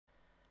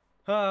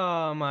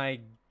Oh my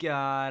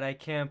god, I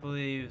can't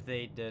believe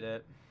they did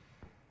it.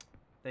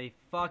 They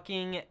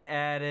fucking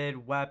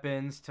added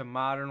weapons to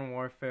Modern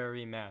Warfare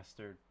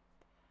Remastered.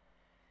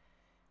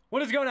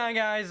 What is going on,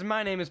 guys?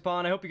 My name is Paul,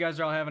 and I hope you guys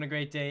are all having a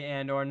great day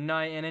and or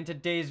night. And in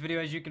today's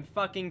video, as you can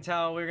fucking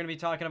tell, we're going to be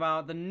talking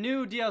about the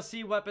new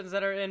DLC weapons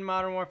that are in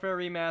Modern Warfare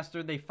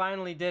Remastered. They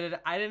finally did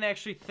it. I didn't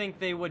actually think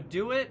they would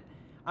do it.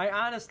 I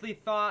honestly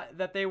thought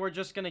that they were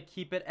just going to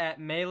keep it at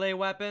melee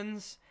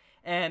weapons,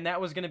 and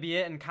that was going to be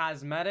it in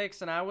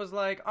cosmetics. And I was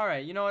like, all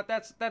right, you know what,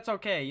 that's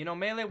okay. You know,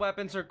 melee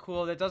weapons are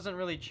cool. That doesn't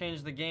really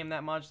change the game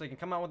that much. They can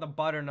come out with a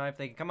butter knife,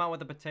 they can come out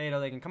with a potato,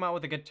 they can come out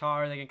with a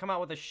guitar, they can come out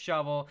with a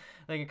shovel,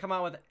 they can come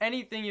out with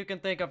anything you can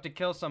think of to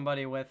kill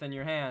somebody with in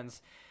your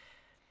hands.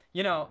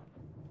 You know,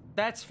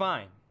 that's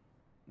fine.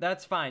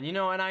 That's fine, you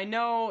know, and I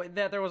know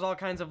that there was all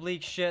kinds of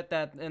leak shit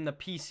that in the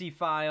PC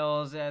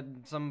files,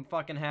 and some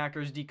fucking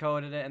hackers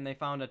decoded it and they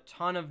found a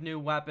ton of new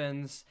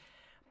weapons,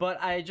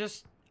 but I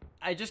just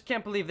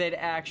can't believe they'd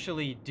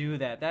actually do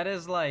that. That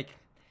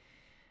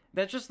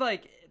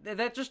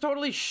just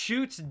totally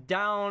shoots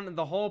down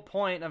the whole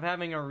point of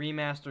having a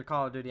remastered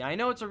Call of Duty. I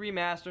know it's a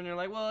remaster, and you're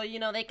like, well, you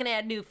know, they can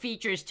add new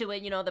features to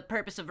it. You know, the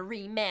purpose of a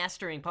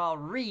remastering,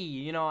 Paul.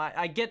 You know,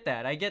 I get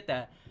that. I get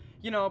that.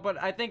 You know,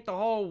 but I think the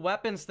whole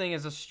weapons thing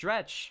is a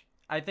stretch.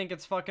 I think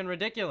it's fucking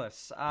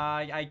ridiculous.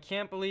 I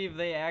can't believe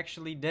they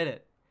actually did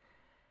it.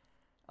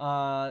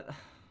 Uh,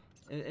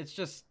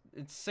 it's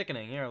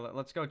sickening. Here,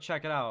 let's go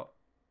check it out.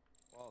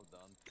 Well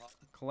done.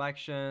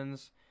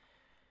 Collections.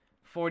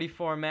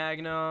 44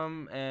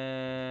 Magnum,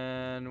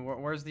 and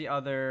where's the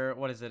other,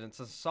 what is it? It's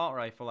an assault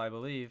rifle, I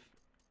believe.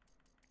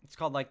 It's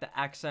called like the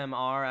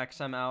XMR,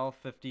 XML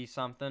 50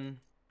 something.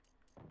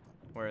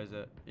 Where is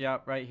it?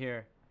 Yep, right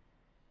here.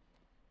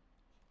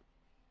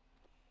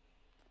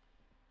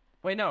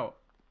 Wait, no.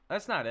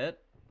 That's not it.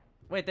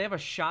 Wait, they have a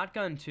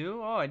shotgun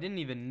too? Oh, I didn't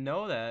even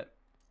know that.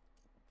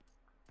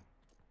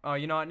 Oh,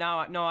 you know what?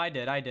 Now, no, I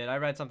did. I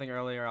read something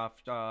earlier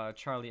off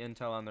Charlie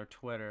Intel on their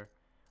Twitter.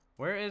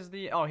 Where is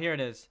the... Oh, here it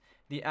is.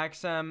 The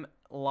XM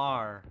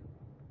LAR.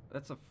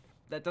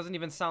 That doesn't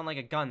even sound like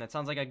a gun. That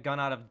sounds like a gun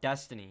out of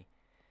Destiny.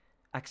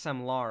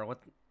 XM LAR. What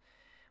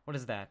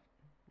is that?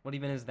 What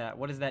even is that?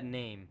 What is that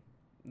name?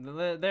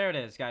 There it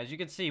is, guys. You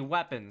can see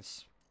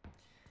weapons.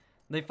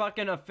 They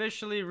fucking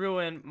officially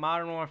ruined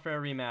Modern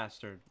Warfare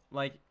Remastered.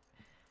 Like,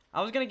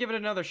 I was gonna give it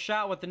another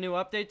shot with the new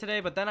update today,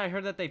 but then I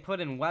heard that they put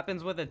in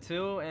weapons with it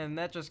too, and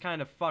that just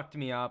kind of fucked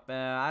me up.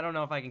 I don't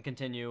know if I can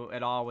continue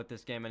at all with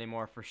this game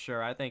anymore for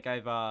sure. I think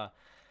I'm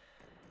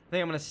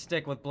gonna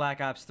stick with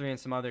Black Ops 3 and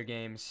some other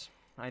games.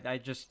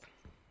 It's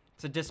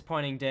a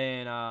disappointing day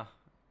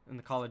in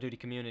the Call of Duty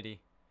community.